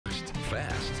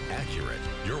accurate.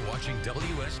 You're watching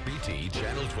WSBT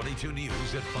Channel 22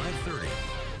 News at 5:30.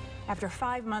 After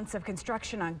 5 months of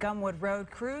construction on Gumwood Road,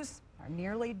 crews are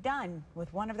nearly done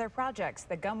with one of their projects,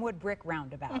 the Gumwood-Brick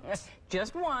roundabout.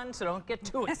 Just one, so don't get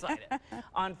too excited.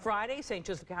 On Friday, St.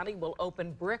 Joseph County will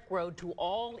open Brick Road to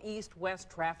all east-west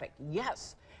traffic.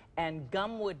 Yes, and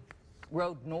Gumwood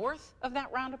Road north of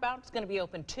that roundabout is going to be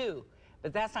open too.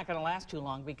 But that's not going to last too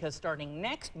long because starting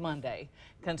next Monday,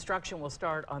 construction will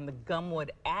start on the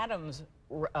Gumwood-Adams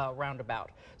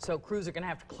roundabout. So crews are going to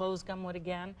have to close Gumwood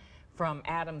again from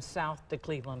Adams south to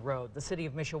Cleveland Road. The city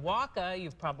of Mishawaka,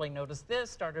 you've probably noticed this,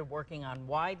 started working on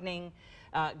widening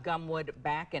Gumwood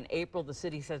back in April. The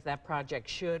city says that project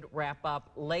should wrap up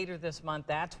later this month.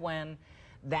 That's when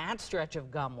that stretch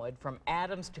of Gumwood from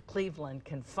Adams to Cleveland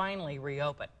can finally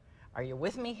reopen. Are you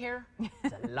with me here?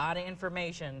 It's a lot of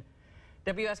information.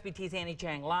 WSBT's Annie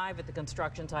Chang live at the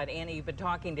construction site. Annie, you've been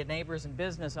talking to neighbors and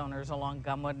business owners along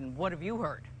Gumwood, and what have you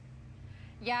heard?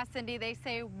 Yeah, Cindy, they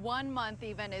say 1 month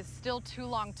even is still too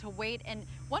long to wait. And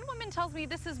one woman tells me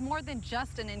this is more than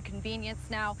just an inconvenience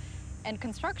now, and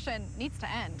construction needs to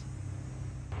end.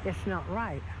 It's not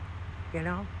right, you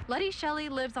know? Letty Shelley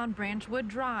lives on Branchwood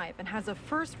Drive and has a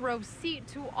first row seat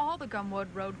to all the Gumwood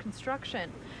Road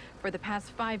construction. For the past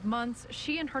 5 months,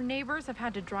 she and her neighbors have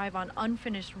had to drive on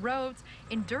unfinished roads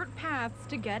in dirt paths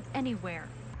to get anywhere.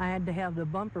 I had to have the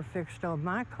bumper fixed on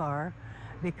my car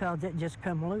because it just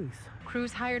come loose.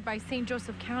 Crews hired by St.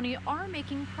 Joseph County are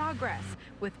making progress.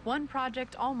 With one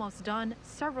project almost done,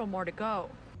 several more to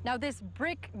go. Now this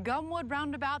brick Gumwood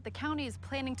roundabout, the county is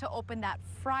planning to open that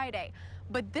Friday.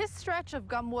 But this stretch of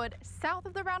Gumwood south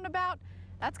of the roundabout,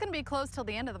 that's going to be closed till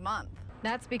the end of the month.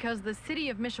 That's because the city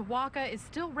of Mishawaka is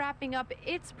still wrapping up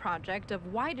its project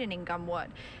of widening Gumwood.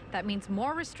 That means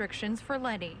more restrictions for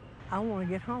Letty. I want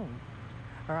to get home,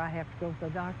 or I have to go to the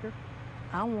doctor.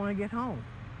 I want to get home.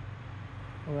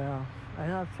 Well,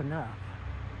 enough's enough.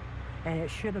 And it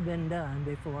should have been done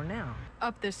before now.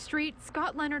 Up the street,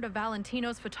 Scott Leonard of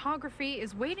Valentino's Photography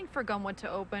is waiting for Gumwood to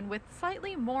open with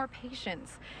slightly more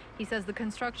patience. He says the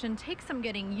construction takes some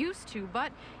getting used to,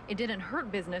 but it didn't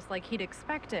hurt business like he'd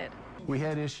expected. We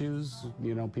had issues,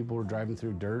 you know, people were driving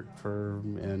through dirt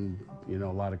and you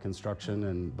know, a lot of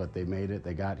construction, but they made it,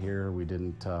 they got here. We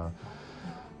didn't,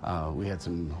 we had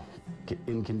some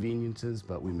inconveniences,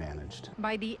 but we managed.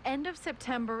 By the end of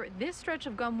September, this stretch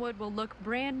of Gumwood will look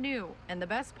brand new, and the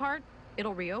best part,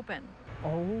 it'll reopen.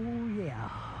 Oh, yeah.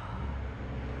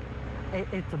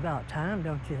 It's about time,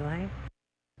 don't you think?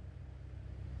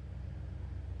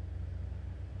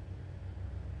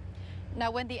 Now,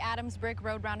 when the Adams Brick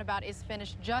Road roundabout is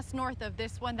finished just north of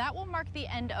this one, that will mark the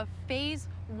end of phase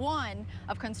 1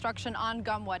 of construction on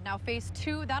Gumwood. Now, phase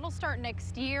 2, that'll start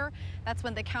next year. That's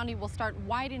when the county will start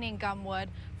widening Gumwood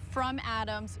from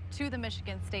Adams to the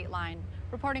Michigan state line.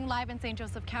 Reporting live in St.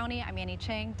 Joseph County, I'm Annie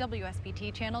Chang,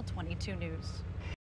 WSBT Channel 22 News.